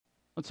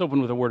Let's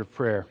open with a word of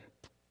prayer.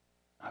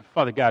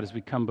 Father God, as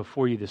we come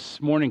before you this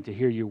morning to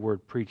hear your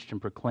word preached and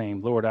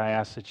proclaimed, Lord, I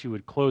ask that you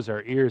would close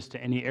our ears to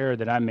any error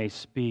that I may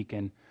speak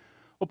and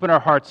open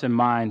our hearts and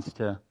minds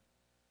to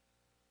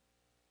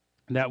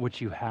that which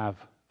you have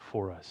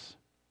for us.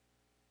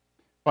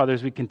 Father,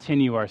 as we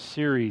continue our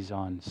series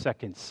on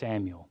 2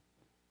 Samuel,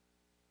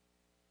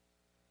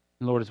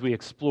 and Lord, as we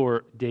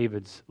explore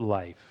David's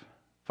life,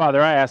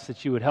 Father, I ask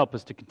that you would help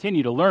us to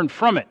continue to learn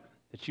from it,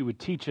 that you would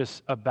teach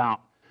us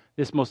about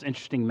this most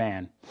interesting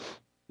man,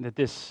 that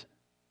this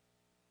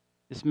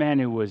man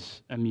who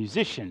was a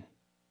musician,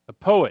 a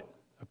poet,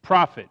 a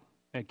prophet,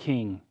 a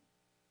king,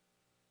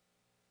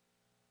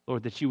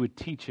 Lord, that you would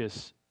teach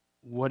us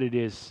what it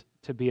is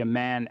to be a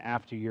man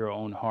after your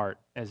own heart,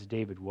 as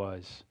David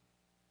was.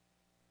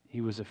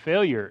 He was a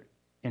failure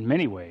in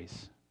many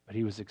ways, but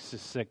he was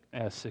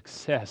a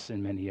success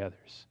in many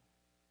others.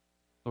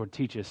 Lord,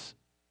 teach us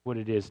what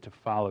it is to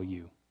follow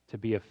you, to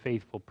be a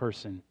faithful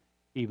person,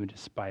 even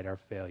despite our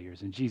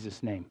failures. In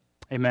Jesus' name,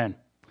 amen.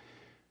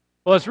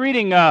 Well, I was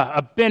reading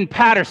Ben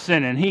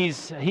Patterson, and he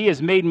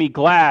has made me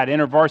glad,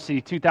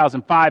 InterVarsity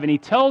 2005, and he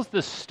tells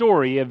the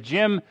story of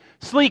Jim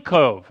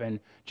Sleekove. And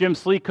Jim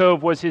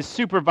Sleekove was his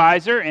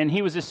supervisor, and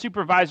he was his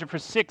supervisor for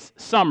 6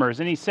 summers.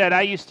 And he said,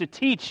 I used to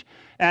teach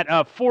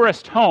at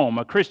Forest Home,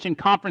 a Christian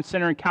conference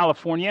center in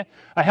California.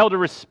 I held a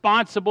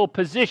responsible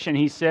position,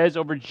 he says,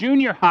 over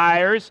junior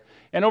hires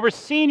and over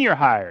senior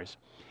hires.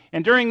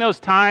 And during those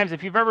times,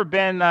 if you've ever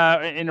been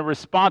in a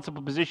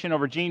responsible position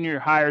over junior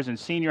hires and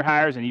senior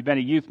hires, and you've been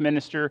a youth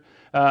minister,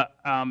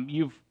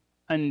 you've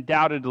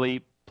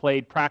undoubtedly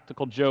played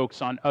practical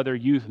jokes on other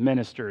youth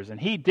ministers. And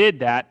he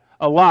did that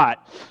a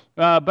lot.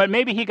 But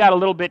maybe he got a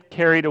little bit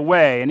carried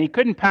away, and he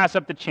couldn't pass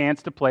up the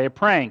chance to play a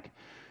prank.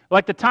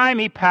 Like the time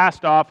he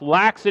passed off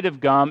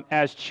laxative gum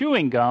as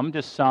chewing gum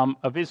to some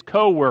of his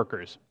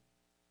co-workers,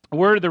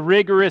 where the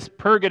rigorous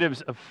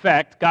purgatives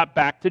effect got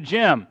back to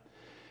Jim.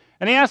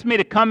 And he asked me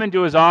to come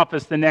into his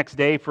office the next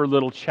day for a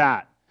little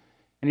chat.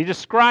 And he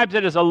describes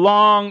it as a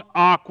long,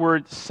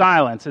 awkward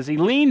silence as he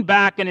leaned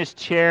back in his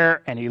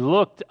chair and he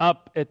looked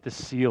up at the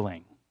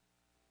ceiling.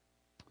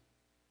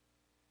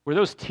 Were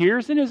those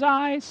tears in his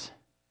eyes?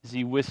 As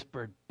he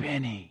whispered,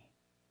 Benny,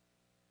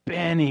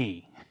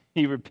 Benny,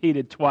 he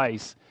repeated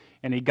twice,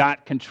 and he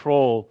got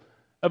control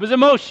of his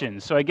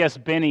emotions. So I guess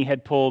Benny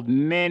had pulled too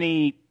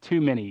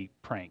many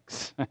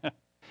pranks.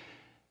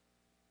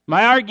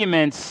 My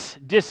arguments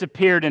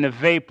disappeared in a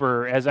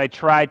vapor as I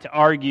tried to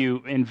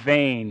argue in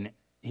vain,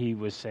 he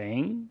was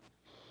saying.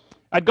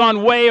 I'd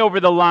gone way over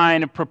the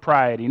line of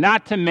propriety,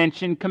 not to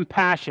mention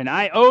compassion.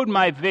 I owed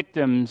my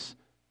victims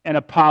an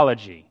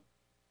apology.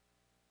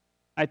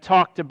 I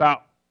talked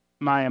about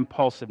my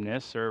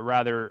impulsiveness, or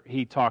rather,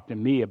 he talked to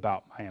me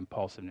about my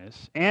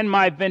impulsiveness, and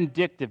my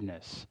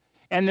vindictiveness,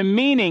 and the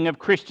meaning of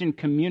Christian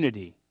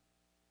community,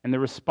 and the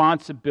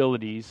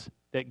responsibilities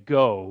that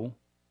go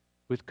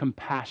with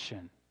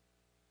compassion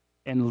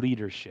and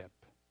leadership.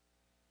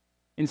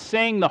 In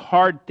saying the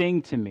hard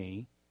thing to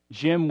me,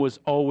 Jim was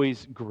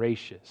always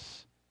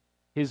gracious.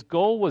 His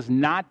goal was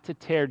not to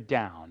tear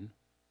down,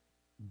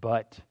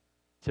 but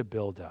to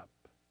build up.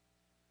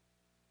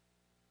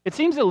 It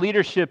seems that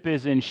leadership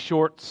is in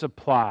short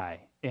supply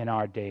in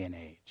our day and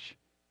age.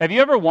 Have you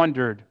ever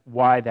wondered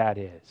why that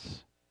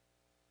is?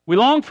 We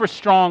long for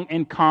strong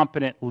and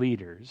competent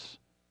leaders,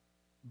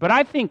 but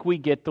I think we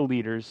get the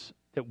leaders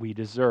that we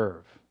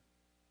deserve.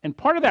 And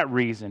part of that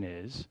reason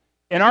is,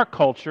 in our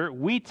culture,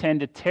 we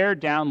tend to tear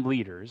down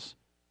leaders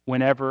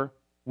whenever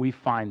we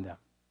find them.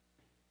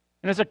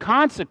 And as a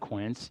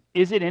consequence,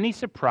 is it any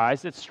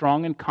surprise that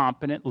strong and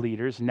competent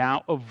leaders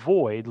now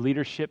avoid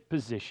leadership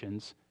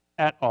positions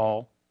at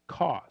all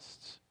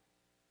costs?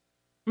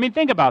 I mean,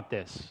 think about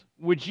this.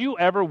 Would you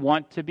ever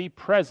want to be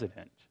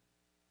president,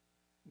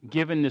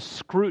 given the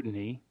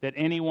scrutiny that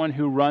anyone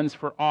who runs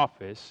for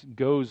office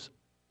goes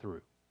through?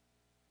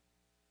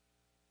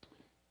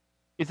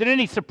 Is it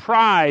any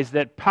surprise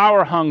that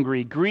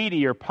power-hungry,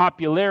 greedy, or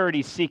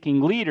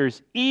popularity-seeking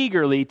leaders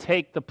eagerly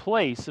take the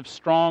place of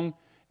strong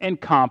and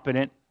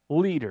competent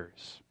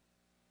leaders?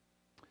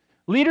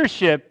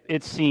 Leadership,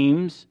 it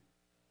seems,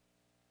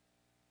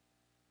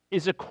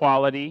 is a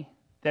quality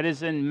that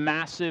is in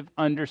massive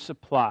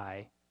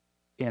undersupply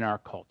in our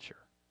culture.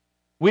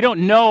 We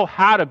don't know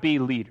how to be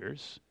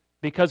leaders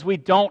because we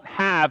don't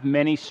have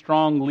many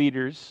strong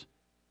leaders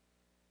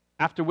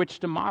after which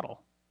to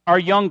model. Our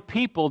young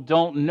people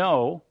don't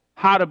know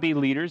how to be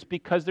leaders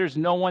because there's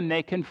no one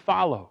they can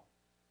follow.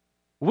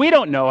 We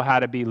don't know how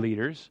to be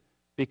leaders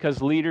because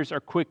leaders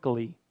are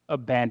quickly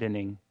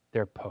abandoning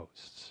their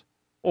posts,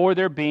 or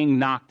they're being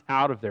knocked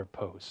out of their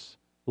posts,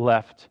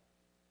 left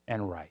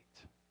and right.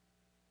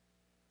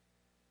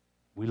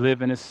 We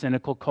live in a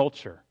cynical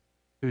culture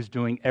who's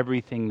doing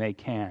everything they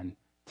can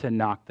to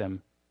knock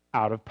them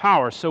out of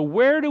power. So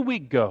where do we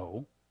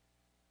go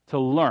to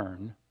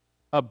learn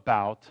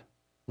about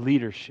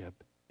leadership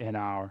in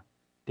our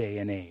day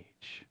and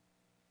age?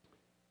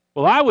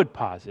 Well, I would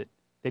posit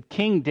that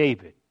King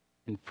David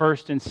in 1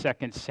 and 2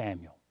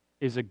 Samuel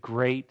is a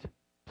great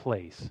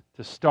place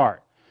to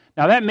start.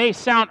 Now that may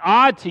sound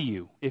odd to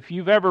you if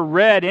you've ever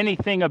read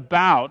anything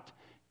about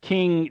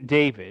King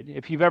David,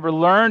 if you've ever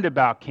learned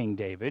about King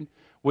David.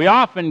 We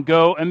often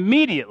go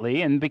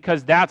immediately, and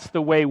because that's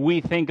the way we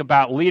think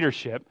about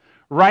leadership,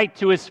 right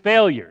to his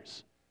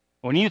failures.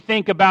 When you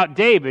think about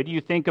David,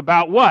 you think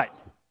about what?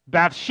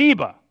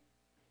 Bathsheba.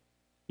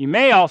 You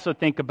may also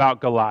think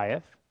about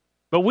Goliath,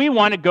 but we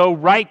want to go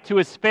right to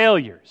his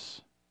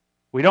failures.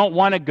 We don't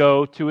want to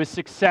go to his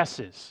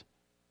successes.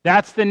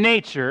 That's the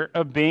nature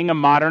of being a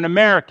modern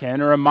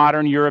American or a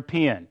modern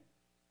European.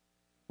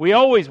 We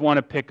always want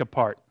to pick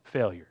apart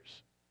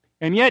failures.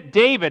 And yet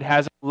David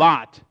has a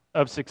lot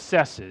of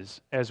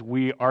successes, as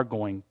we are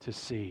going to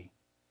see.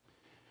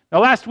 Now,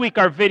 last week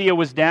our video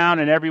was down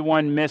and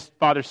everyone missed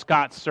Father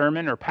Scott's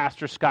sermon or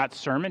Pastor Scott's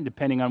sermon,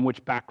 depending on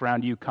which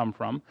background you come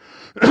from.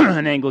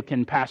 An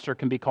Anglican pastor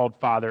can be called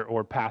father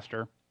or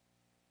pastor.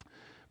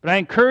 But I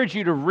encourage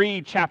you to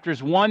read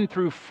chapters 1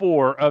 through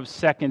 4 of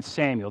 2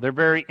 Samuel. They're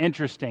very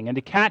interesting, and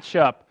to catch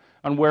up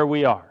on where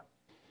we are.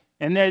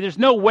 And there's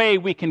no way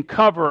we can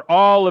cover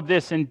all of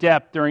this in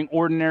depth during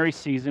ordinary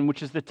season,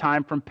 which is the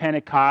time from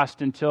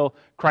Pentecost until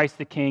Christ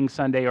the King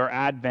Sunday or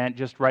Advent,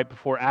 just right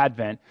before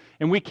Advent.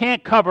 And we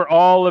can't cover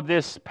all of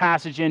this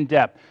passage in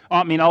depth,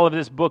 all of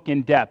this book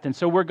in depth. And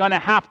so we're going to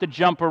have to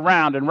jump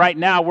around. And right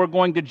now we're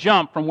going to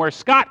jump from where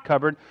Scott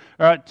covered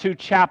to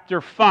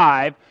chapter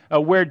 5,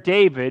 where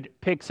David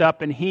picks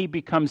up and he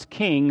becomes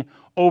king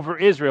over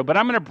Israel. But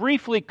I'm going to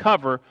briefly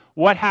cover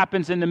what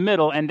happens in the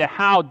middle and to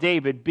how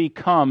David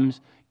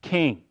becomes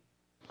king.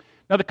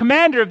 Now, the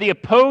commander of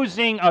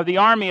the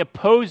army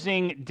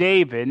opposing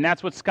David, and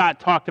that's what Scott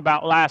talked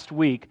about last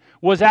week,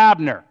 was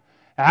Abner.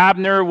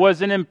 Abner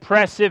was an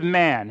impressive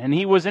man, and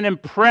he was an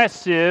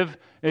impressive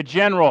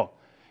general.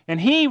 And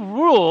he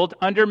ruled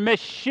under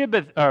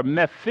Mephibosheth.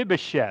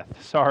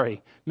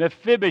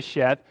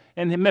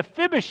 And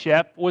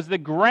Mephibosheth was the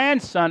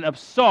grandson of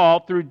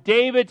Saul through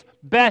David's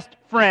best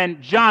friend,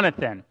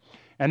 Jonathan.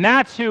 And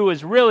that's who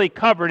is really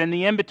covered in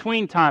the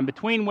in-between time,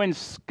 between when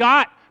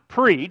Scott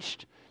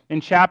preached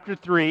in chapter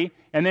 3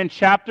 and then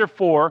chapter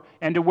 4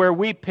 and to where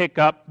we pick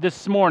up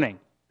this morning.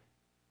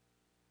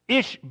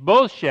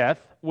 Ishbosheth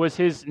was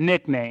his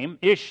nickname.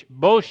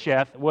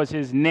 Ishbosheth was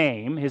his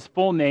name. His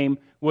full name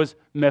was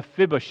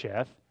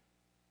Mephibosheth.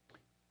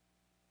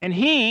 And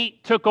he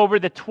took over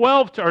the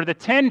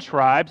 10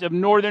 tribes of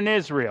northern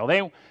Israel.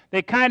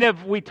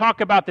 We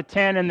talk about the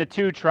 10 and the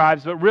 2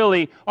 tribes, but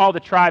really all the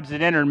tribes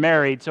had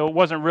intermarried, so it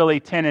wasn't really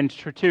 10 and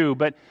 2.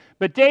 But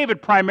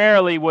David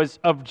primarily was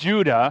of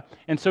Judah,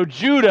 and so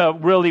Judah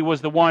really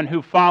was the one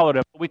who followed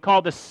him. We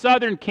call the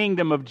southern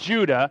kingdom of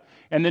Judah,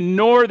 and the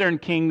northern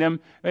kingdom,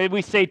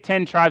 we say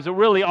 10 tribes, but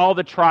really all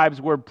the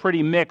tribes were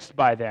pretty mixed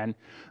by then.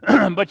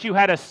 But you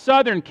had a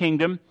southern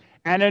kingdom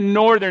and a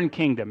northern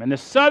kingdom. And the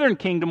southern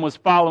kingdom was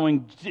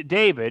following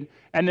David,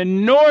 and the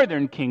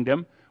northern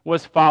kingdom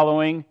was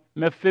following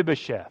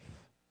Mephibosheth.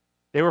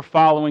 They were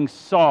following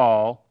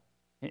Saul,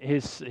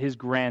 his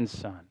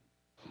grandson.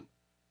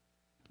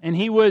 And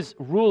he was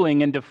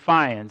ruling in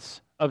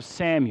defiance of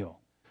Samuel.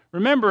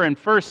 Remember in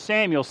 1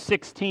 Samuel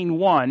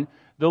 16:1,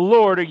 the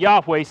Lord, or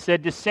Yahweh,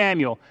 said to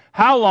Samuel,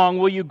 "How long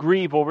will you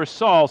grieve over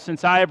Saul,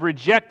 since I have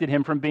rejected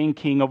him from being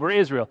king over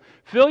Israel?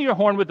 Fill your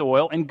horn with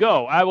oil and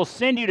go. I will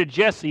send you to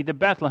Jesse the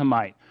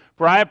Bethlehemite,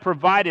 for I have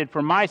provided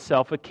for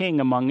myself a king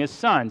among his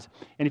sons."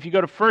 And if you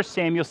go to 1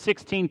 Samuel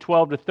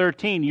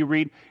 16:12-13, you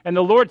read, "And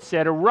the Lord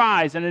said,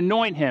 Arise and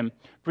anoint him,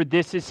 for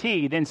this is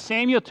he." Then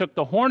Samuel took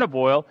the horn of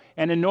oil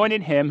and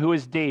anointed him, who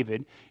is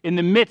David, in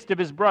the midst of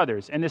his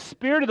brothers. And the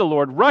Spirit of the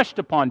Lord rushed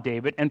upon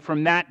David, and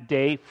from that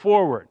day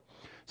forward.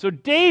 So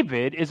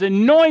David is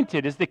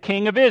anointed as the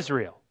king of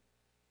Israel.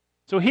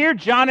 So here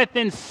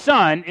Jonathan's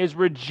son is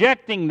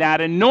rejecting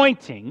that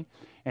anointing,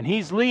 and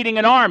he's leading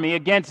an army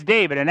against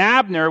David. And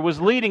Abner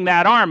was leading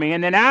that army,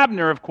 and then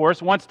Abner, of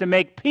course, wants to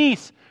make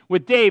peace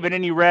with David.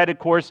 And he read, of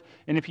course,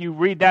 and if you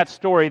read that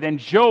story, then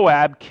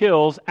Joab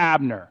kills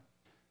Abner.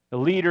 The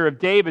leader of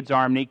David's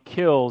army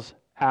kills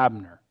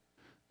Abner.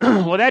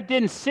 Well, that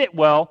didn't sit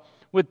well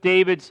with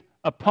David's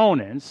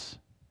opponents,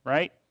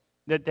 right?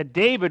 That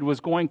David was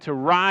going to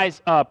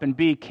rise up and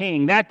be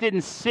king. That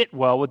didn't sit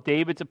well with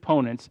David's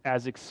opponents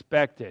as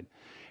expected.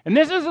 And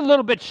this is a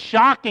little bit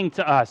shocking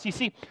to us. You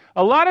see,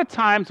 a lot of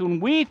times when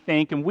we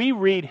think and we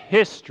read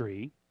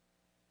history,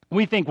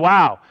 we think,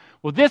 wow,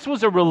 well, this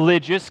was a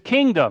religious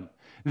kingdom.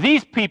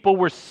 These people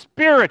were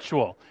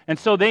spiritual, and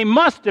so they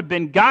must have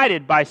been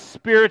guided by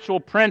spiritual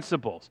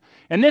principles.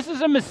 And this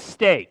is a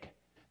mistake.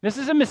 This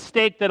is a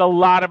mistake that a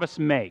lot of us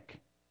make.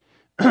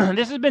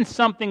 This has been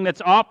something that's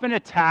often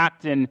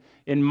attacked in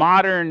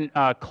modern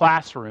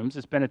classrooms.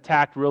 It's been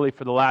attacked really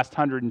for the last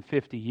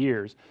 150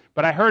 years.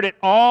 But I heard it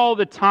all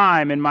the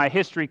time in my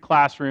history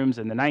classrooms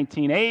in the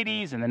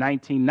 1980s and the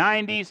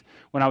 1990s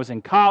when I was in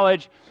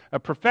college.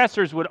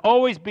 Professors would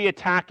always be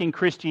attacking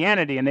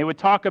Christianity, and they would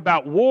talk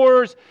about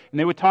wars, and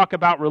they would talk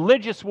about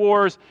religious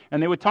wars,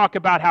 and they would talk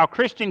about how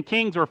Christian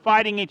kings were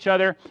fighting each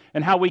other,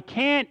 and how we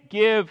can't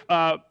give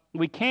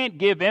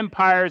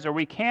empires, or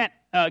we can't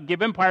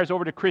give empires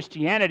over to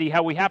Christianity,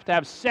 how we have to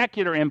have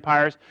secular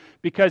empires,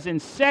 because in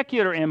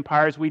secular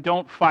empires we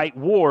don't fight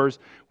wars.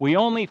 We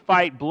only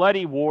fight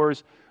bloody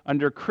wars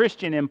under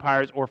Christian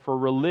empires or for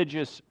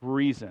religious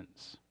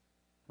reasons,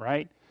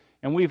 right?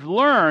 And we've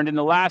learned in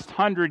the last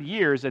 100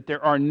 years that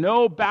there are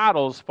no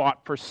battles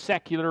fought for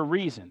secular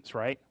reasons,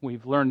 right?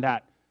 We've learned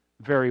that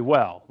very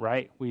well,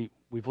 right?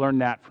 We've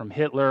learned that from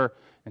Hitler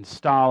and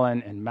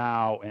Stalin and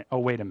Mao. And, oh,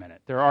 wait a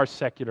minute. There are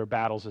secular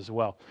battles as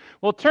well.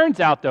 Well, it turns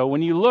out, though,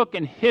 when you look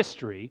in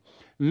history,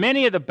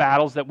 many of the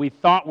battles that we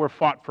thought were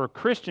fought for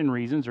Christian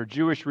reasons or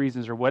Jewish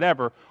reasons or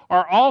whatever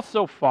are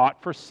also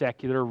fought for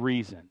secular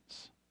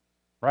reasons,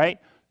 right?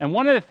 And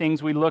one of the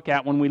things we look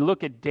at when we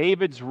look at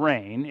David's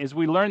reign is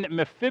we learn that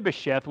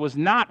Mephibosheth was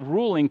not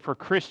ruling for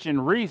Christian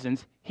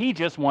reasons. He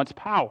just wants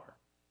power.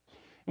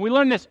 And we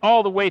learn this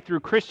all the way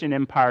through Christian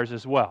empires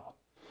as well.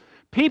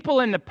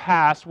 People in the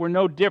past were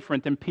no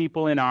different than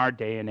people in our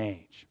day and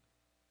age.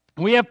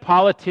 We have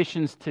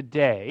politicians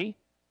today,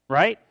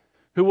 right,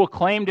 who will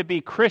claim to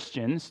be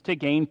Christians to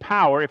gain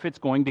power if it's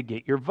going to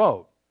get your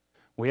vote.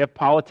 We have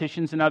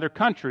politicians in other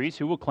countries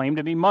who will claim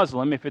to be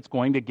Muslim if it's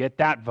going to get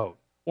that vote,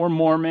 or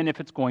Mormon if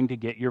it's going to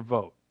get your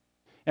vote.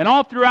 And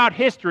all throughout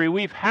history,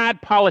 we've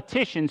had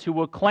politicians who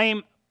will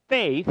claim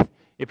faith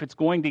if it's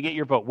going to get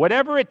your vote.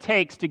 Whatever it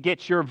takes to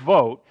get your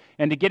vote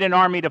and to get an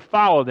army to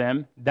follow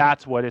them,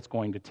 that's what it's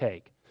going to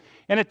take.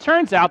 And it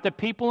turns out that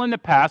people in the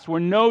past were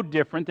no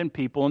different than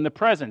people in the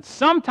present.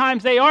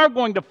 Sometimes they are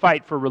going to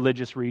fight for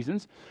religious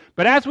reasons,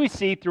 but as we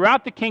see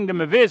throughout the kingdom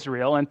of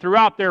Israel and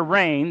throughout their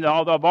reign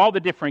of all the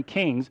different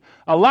kings,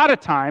 a lot of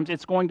times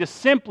it's going to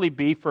simply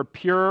be for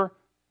pure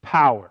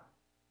power.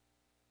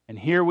 And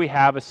here we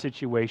have a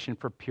situation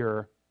for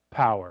pure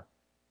power.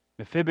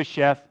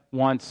 Mephibosheth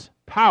wants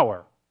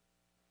power.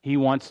 He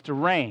wants to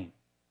reign.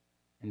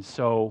 And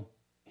so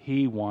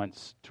he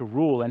wants to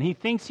rule. And he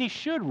thinks he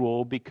should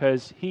rule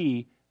because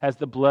he has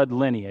the blood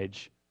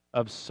lineage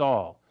of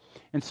Saul.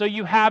 And so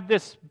you have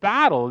this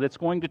battle that's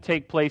going to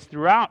take place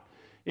throughout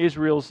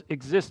Israel's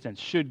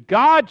existence. Should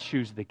God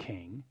choose the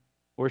king,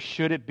 or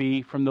should it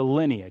be from the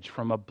lineage,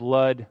 from a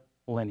blood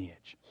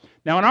lineage?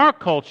 Now in our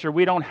culture,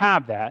 we don't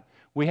have that.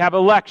 We have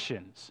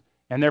elections,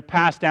 and they're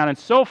passed down, and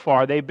so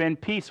far they've been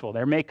peaceful.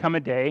 There may come a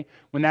day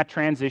when that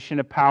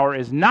transition of power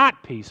is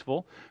not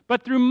peaceful,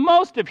 but through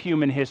most of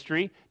human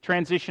history,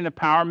 transition of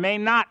power may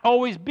not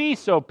always be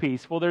so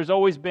peaceful. There's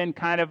always been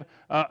kind of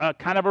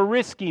a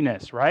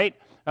riskiness, right?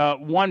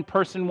 One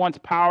person wants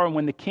power, and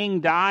when the king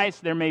dies,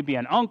 there may be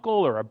an uncle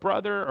or a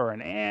brother or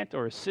an aunt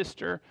or a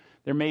sister.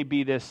 There may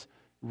be this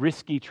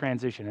risky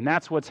transition, and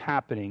that's what's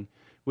happening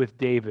with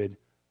David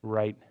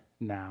right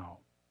now.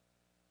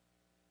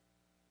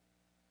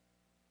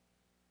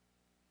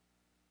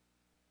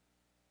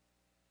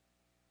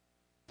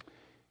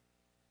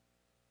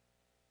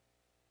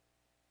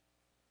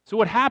 So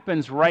what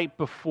happens right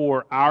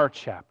before our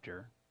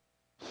chapter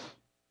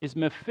is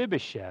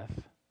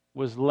Mephibosheth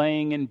was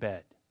laying in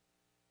bed.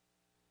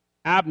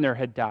 Abner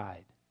had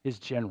died, his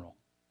general,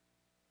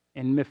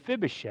 and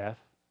Mephibosheth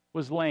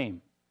was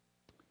lame.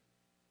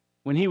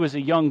 When he was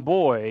a young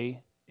boy,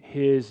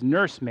 his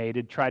nursemaid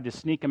had tried to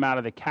sneak him out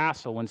of the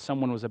castle when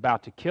someone was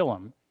about to kill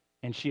him,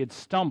 and she had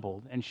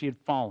stumbled and she had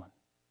fallen.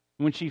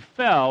 When she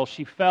fell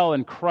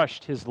and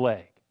crushed his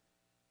leg.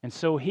 And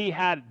so he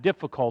had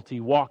difficulty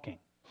walking.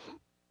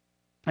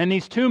 And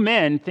these two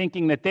men,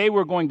 thinking that they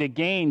were going to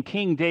gain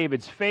King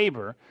David's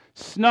favor,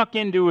 snuck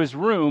into his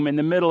room in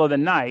the middle of the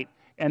night,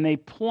 and they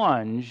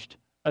plunged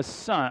a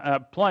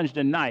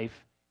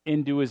knife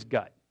into his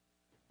gut.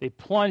 They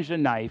plunged a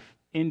knife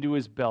into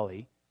his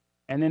belly,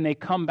 and then they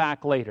come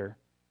back later,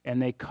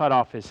 and they cut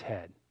off his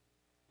head.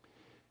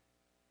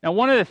 Now,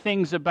 one of the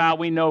things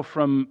we know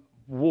from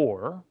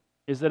war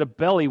is that a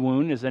belly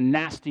wound is a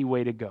nasty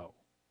way to go,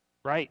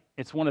 right?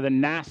 It's one of the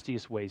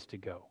nastiest ways to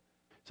go.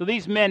 So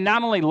these men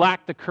not only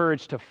lack the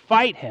courage to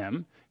fight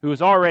him, who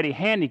is already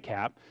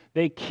handicapped,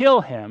 they kill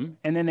him,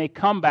 and then they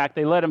come back,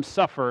 they let him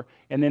suffer,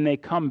 and then they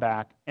come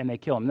back and they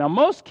kill him. Now,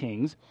 most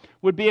kings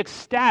would be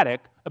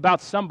ecstatic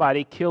about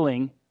somebody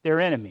killing their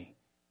enemy.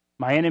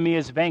 My enemy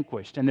is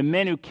vanquished. And the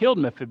men who killed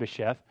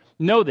Mephibosheth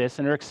know this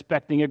and are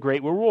expecting a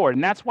great reward.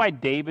 And that's why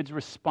David's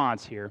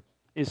response here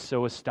is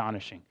so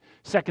astonishing.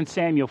 2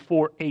 Samuel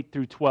 4, 8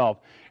 through 12.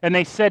 And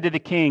they said to the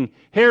king,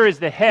 "Here is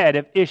the head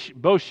of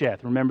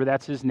Ishbosheth," remember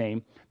that's his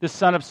name, "the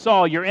son of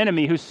Saul, your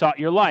enemy who sought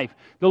your life.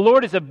 The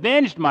Lord has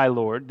avenged my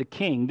lord, the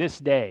king, this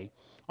day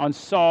on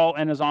Saul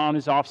and on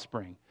his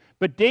offspring."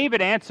 But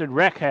David answered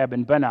Rechab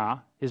and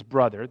Baanah, his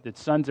brother, the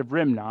sons of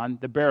Rimnon,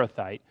 the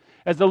Beerothite,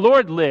 "As the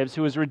Lord lives,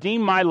 who has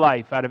redeemed my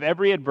life out of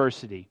every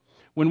adversity,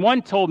 when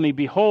one told me,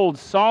 'Behold,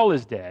 Saul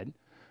is dead,'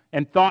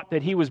 and thought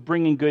that he was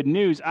bringing good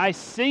news, I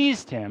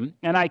seized him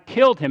and I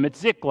killed him at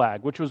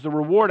Ziklag, which was the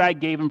reward I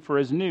gave him for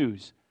his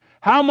news.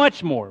 How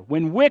much more,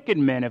 when wicked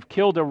men have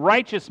killed a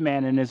righteous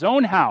man in his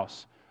own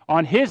house,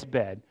 on his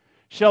bed,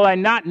 shall I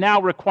not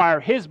now require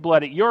his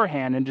blood at your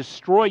hand and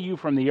destroy you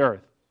from the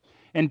earth?"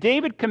 And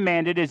David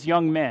commanded his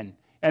young men,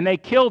 and they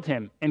killed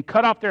him and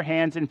cut off their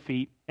hands and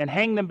feet and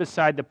hanged them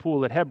beside the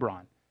pool at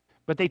Hebron.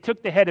 But they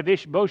took the head of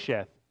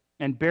Ishbosheth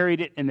and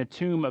buried it in the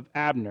tomb of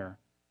Abner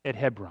at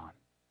Hebron.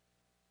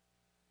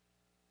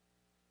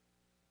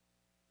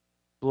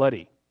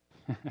 Bloody.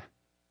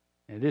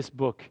 And this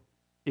book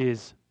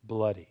is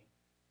bloody.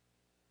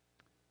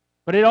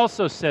 But it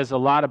also says a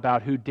lot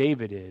about who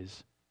David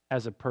is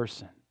as a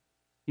person.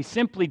 He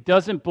simply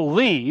doesn't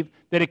believe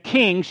that a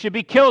king should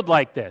be killed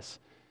like this.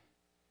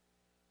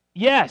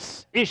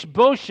 Yes,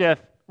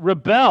 Ishbosheth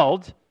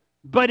rebelled,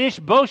 but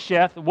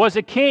Ishbosheth was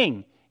a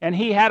king, and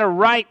he had a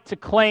right to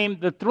claim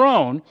the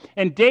throne.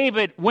 And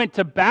David went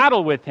to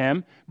battle with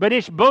him, but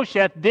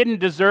Ishbosheth didn't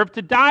deserve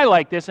to die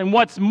like this. And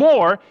what's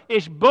more,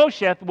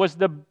 Ishbosheth was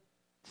the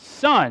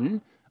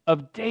son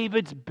of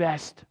David's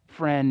best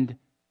friend,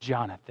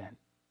 Jonathan.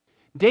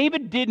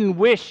 David didn't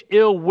wish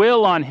ill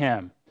will on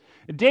him.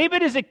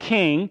 David is a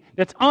king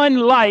that's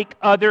unlike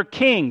other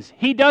kings.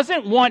 He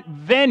doesn't want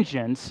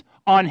vengeance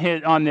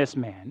on this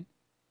man.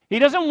 He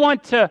doesn't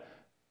want to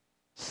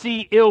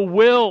see ill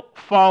will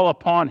fall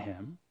upon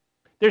him.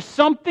 There's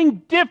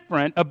something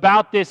different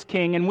about this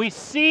king, and we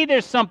see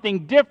there's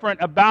something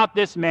different about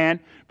this man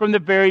from the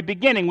very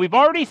beginning. We've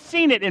already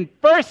seen it in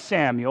 1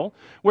 Samuel,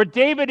 where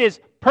David is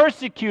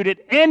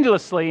persecuted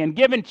endlessly and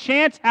given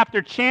chance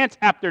after chance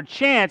after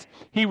chance.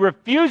 He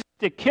refuses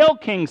to kill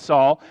King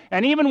Saul,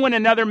 and even when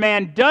another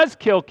man does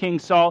kill King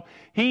Saul,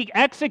 he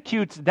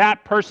executes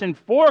that person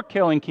for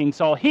killing King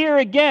Saul. Here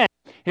again,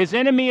 his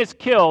enemy is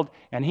killed,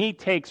 and he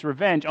takes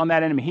revenge on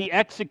that enemy. He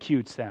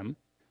executes them,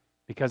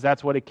 because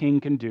that's what a king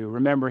can do.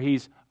 Remember,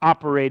 he's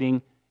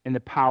operating in the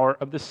power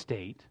of the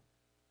state,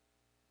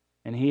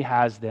 and he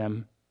has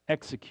them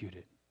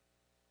executed.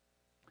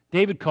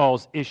 David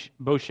calls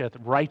Ishbosheth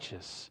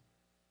righteous.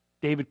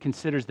 David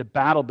considers the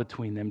battle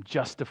between them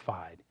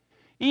justified.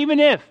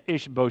 Even if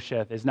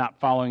Ishbosheth is not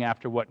following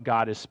after what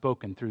God has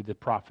spoken through the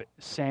prophet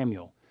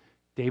Samuel,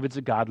 David's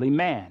a godly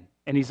man,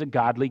 and he's a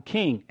godly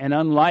king. And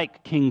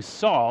unlike King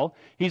Saul,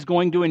 he's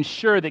going to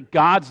ensure that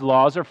God's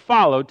laws are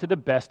followed to the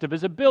best of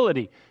his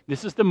ability.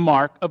 This is the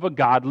mark of a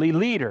godly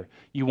leader.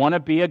 You want to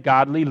be a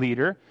godly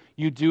leader,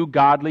 you do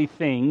godly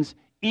things,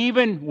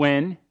 even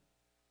when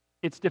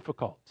it's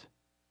difficult.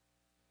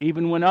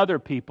 Even when other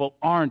people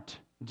aren't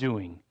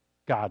doing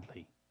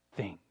godly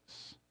things.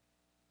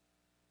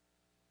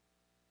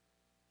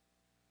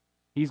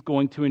 He's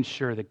going to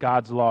ensure that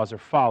God's laws are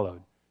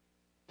followed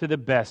to the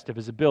best of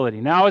his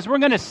ability. Now, as we're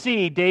going to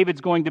see,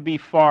 David's going to be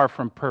far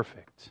from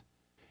perfect.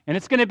 And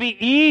it's going to be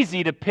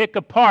easy to pick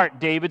apart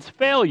David's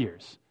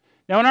failures.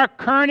 Now, in our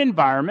current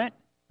environment,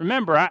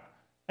 remember, I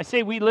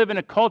say we live in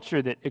a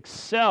culture that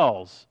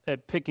excels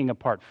at picking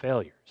apart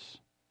failures.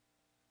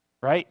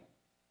 Right?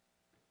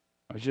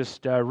 I was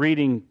just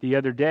reading the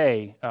other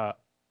day,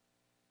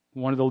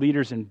 one of the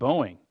leaders in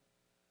Boeing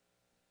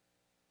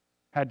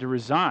had to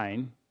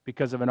resign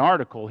because of an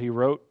article he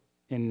wrote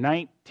in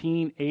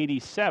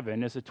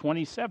 1987 as a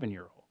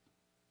 27-year-old.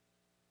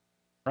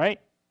 Right?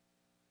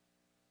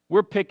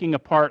 We're picking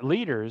apart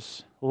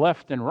leaders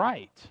left and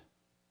right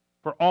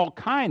for all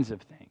kinds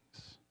of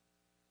things.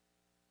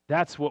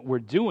 That's what we're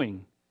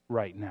doing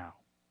right now.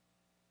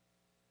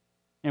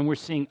 And we're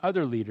seeing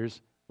other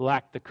leaders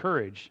lack the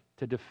courage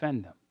to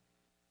defend them.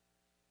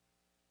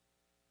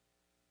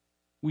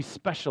 We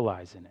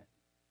specialize in it.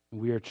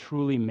 We are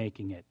truly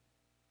making it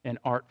an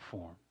art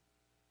form.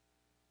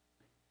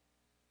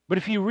 But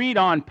if you read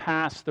on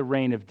past the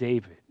reign of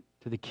David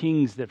to the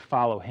kings that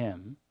follow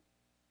him,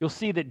 you'll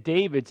see that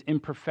David's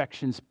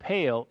imperfections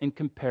pale in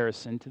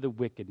comparison to the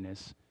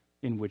wickedness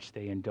in which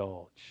they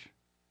indulge.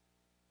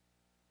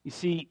 You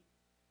see,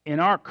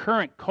 in our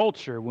current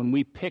culture, when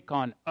we pick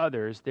on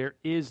others, there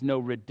is no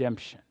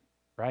redemption,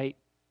 right?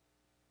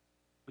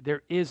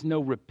 There is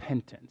no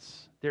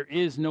repentance. There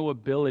is no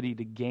ability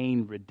to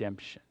gain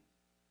redemption.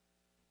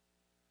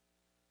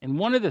 And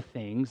one of the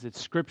things that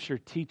Scripture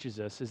teaches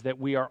us is that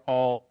we are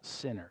all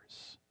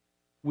sinners.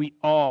 We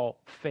all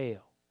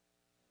fail.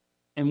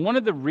 And one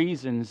of the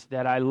reasons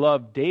that I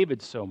love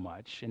David so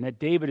much, and that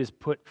David is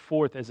put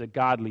forth as a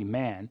godly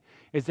man,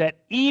 is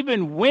that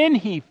even when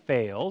he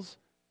fails,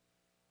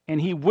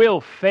 and he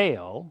will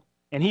fail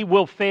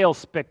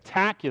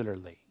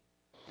spectacularly,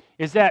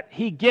 is that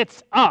he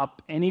gets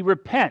up and he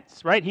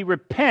repents, right? He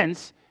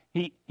repents,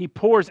 he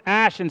pours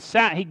ash and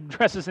he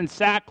dresses in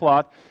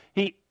sackcloth,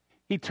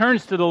 he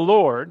turns to the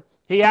Lord,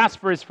 he asks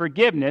for his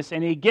forgiveness,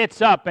 and he gets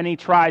up and he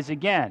tries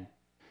again.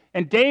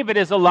 And David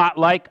is a lot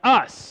like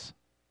us.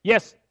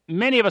 Yes,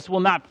 many of us will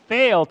not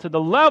fail to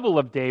the level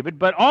of David,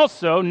 but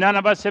also none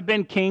of us have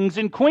been kings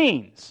and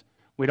queens.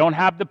 We don't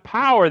have the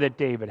power that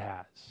David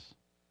has.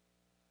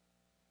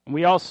 And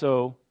we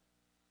also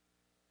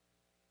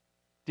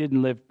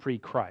didn't live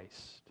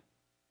pre-Christ.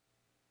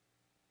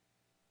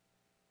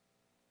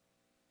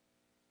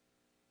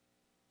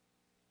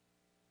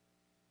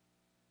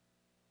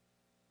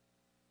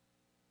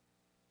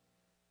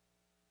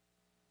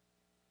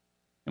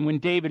 And when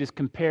David is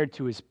compared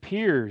to his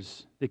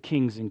peers, the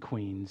kings and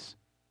queens,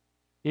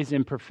 his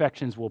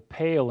imperfections will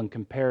pale in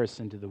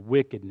comparison to the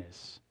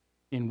wickedness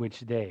in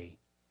which they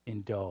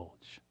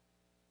indulge.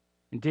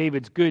 And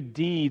David's good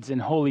deeds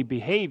and holy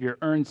behavior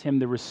earns him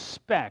the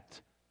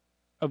respect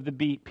of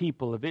the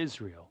people of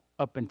Israel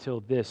up until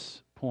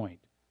this point.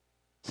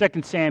 2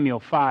 Samuel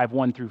 5,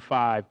 1 through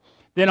 5.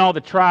 Then all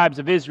the tribes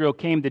of Israel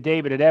came to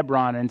David at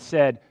Hebron and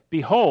said,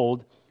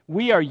 "Behold,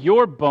 we are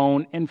your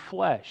bone and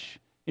flesh.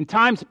 In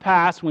times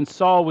past, when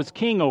Saul was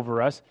king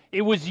over us,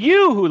 it was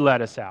you who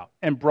led us out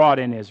and brought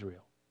in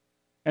Israel.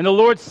 And the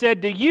Lord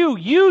said to you,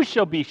 you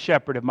shall be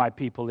shepherd of my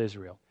people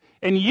Israel,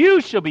 and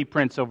you shall be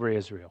prince over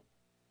Israel."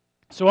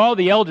 So all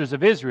the elders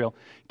of Israel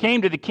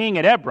came to the king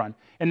at Hebron,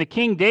 and the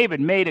king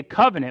David made a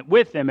covenant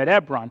with them at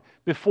Hebron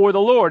before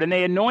the Lord, and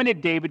they anointed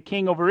David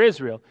king over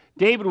Israel.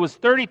 David was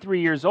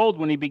 33 years old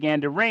when he began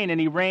to reign, and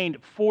he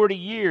reigned 40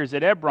 years.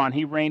 At Hebron,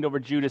 he reigned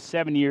over Judah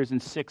 7 years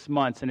and 6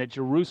 months, and at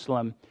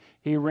Jerusalem,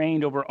 he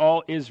reigned over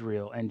all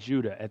Israel and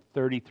Judah at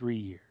 33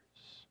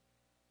 years.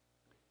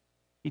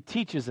 He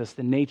teaches us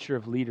the nature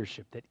of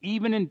leadership, that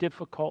even in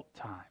difficult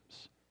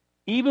times,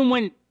 even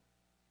when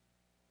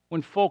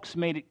folks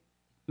make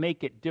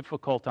it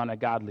difficult on a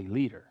godly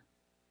leader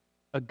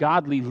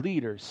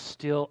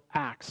still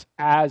acts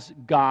as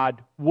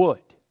God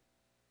would.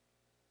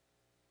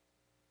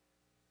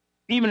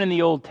 Even in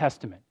the Old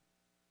Testament,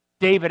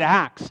 David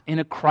acts in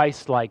a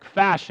Christ-like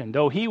fashion,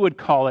 though he would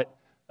call it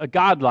a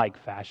God-like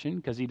fashion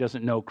because he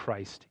doesn't know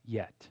Christ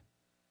yet.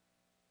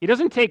 He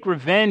doesn't take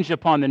revenge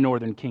upon the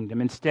northern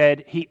kingdom.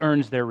 Instead, he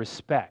earns their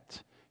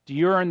respect. Do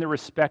you earn the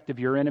respect of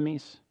your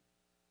enemies?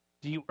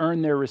 Do you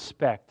earn their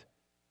respect,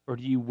 or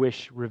do you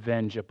wish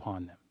revenge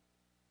upon them?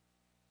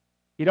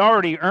 He'd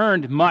already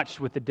earned much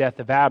with the death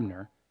of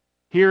Abner.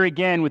 Here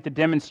again, with the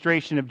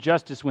demonstration of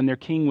justice when their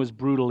king was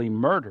brutally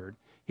murdered,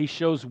 he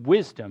shows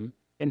wisdom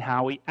in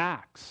how he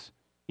acts.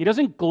 He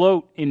doesn't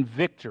gloat in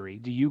victory.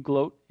 Do you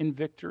gloat in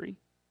victory?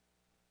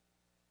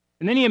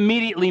 And then he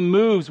immediately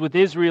moves with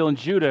Israel and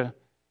Judah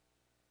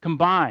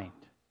combined.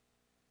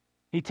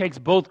 He takes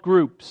both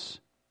groups,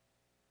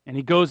 and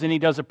he goes and he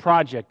does a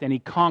project, and he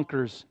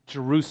conquers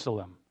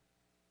Jerusalem,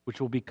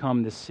 which will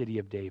become the city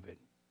of David.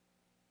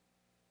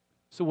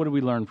 So what do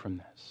we learn from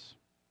this?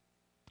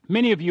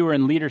 Many of you are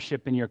in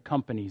leadership in your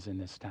companies in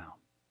this town,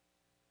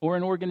 or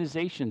in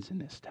organizations in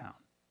this town.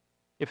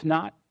 If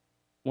not,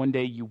 one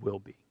day you will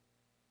be.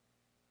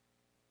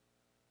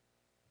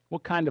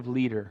 What kind of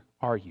leader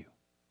are you?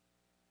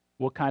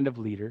 What kind of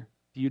leader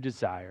do you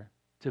desire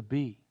to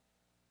be?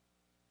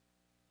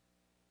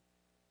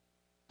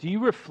 Do you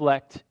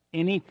reflect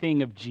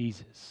anything of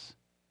Jesus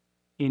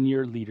in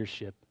your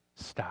leadership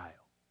style?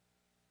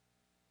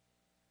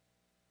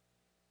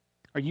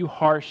 Are you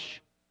harsh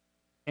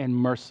and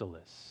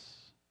merciless?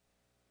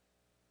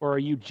 Or are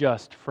you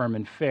just firm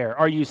and fair?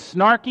 Are you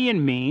snarky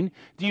and mean?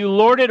 Do you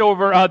lord it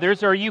over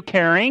others? Are you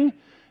caring?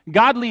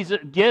 God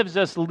gives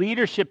us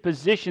leadership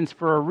positions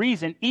for a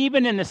reason,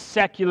 even in the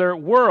secular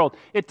world.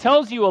 It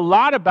tells you a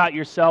lot about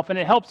yourself, and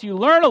it helps you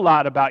learn a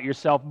lot about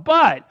yourself.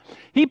 But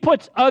He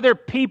puts other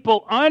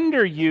people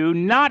under you,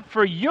 not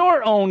for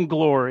your own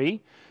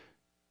glory,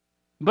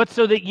 but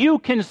so that you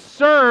can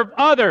serve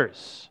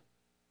others,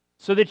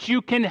 so that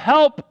you can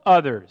help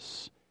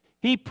others.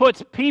 He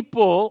puts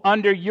people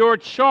under your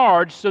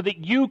charge so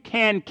that you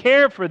can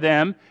care for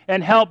them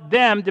and help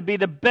them to be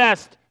the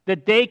best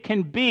that they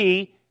can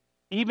be,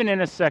 even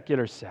in a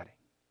secular setting,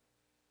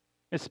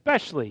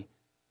 especially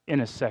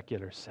in a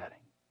secular setting.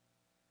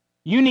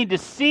 You need to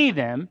see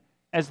them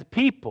as the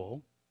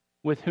people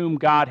with whom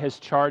God has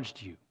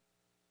charged you.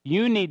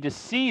 You need to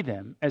see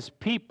them as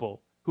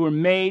people who are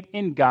made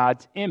in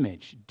God's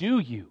image. Do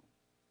you?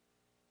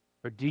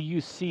 Or do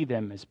you see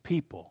them as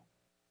people?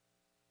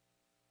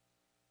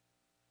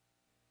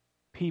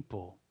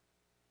 People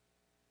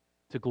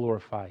to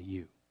glorify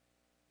you.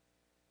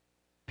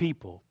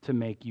 People to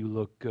make you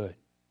look good.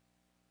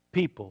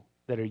 People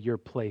that are your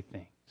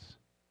playthings.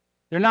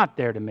 They're not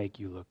there to make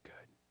you look good.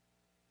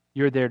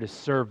 You're there to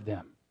serve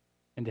them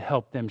and to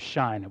help them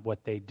shine at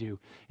what they do.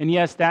 And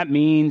yes, that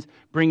means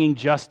bringing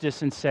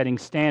justice and setting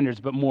standards,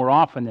 but more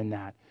often than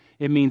that,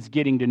 it means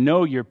getting to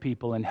know your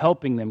people and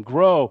helping them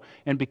grow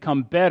and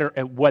become better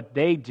at what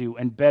they do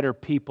and better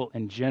people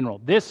in general.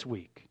 This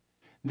week,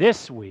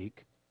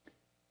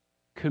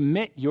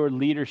 commit your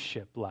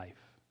leadership life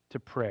to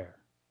prayer.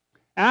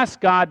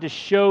 Ask God to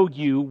show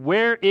you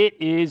where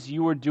it is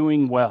you are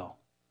doing well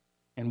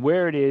and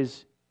where it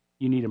is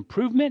you need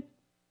improvement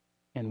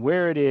and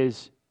where it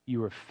is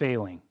you are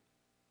failing.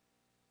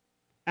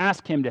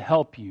 Ask Him to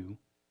help you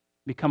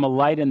become a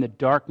light in the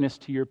darkness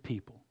to your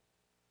people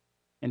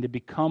and to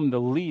become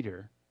the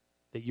leader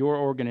that your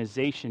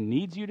organization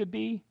needs you to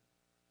be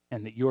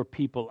and that your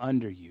people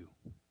under you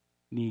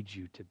need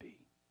you to be.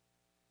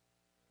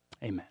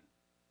 Amen.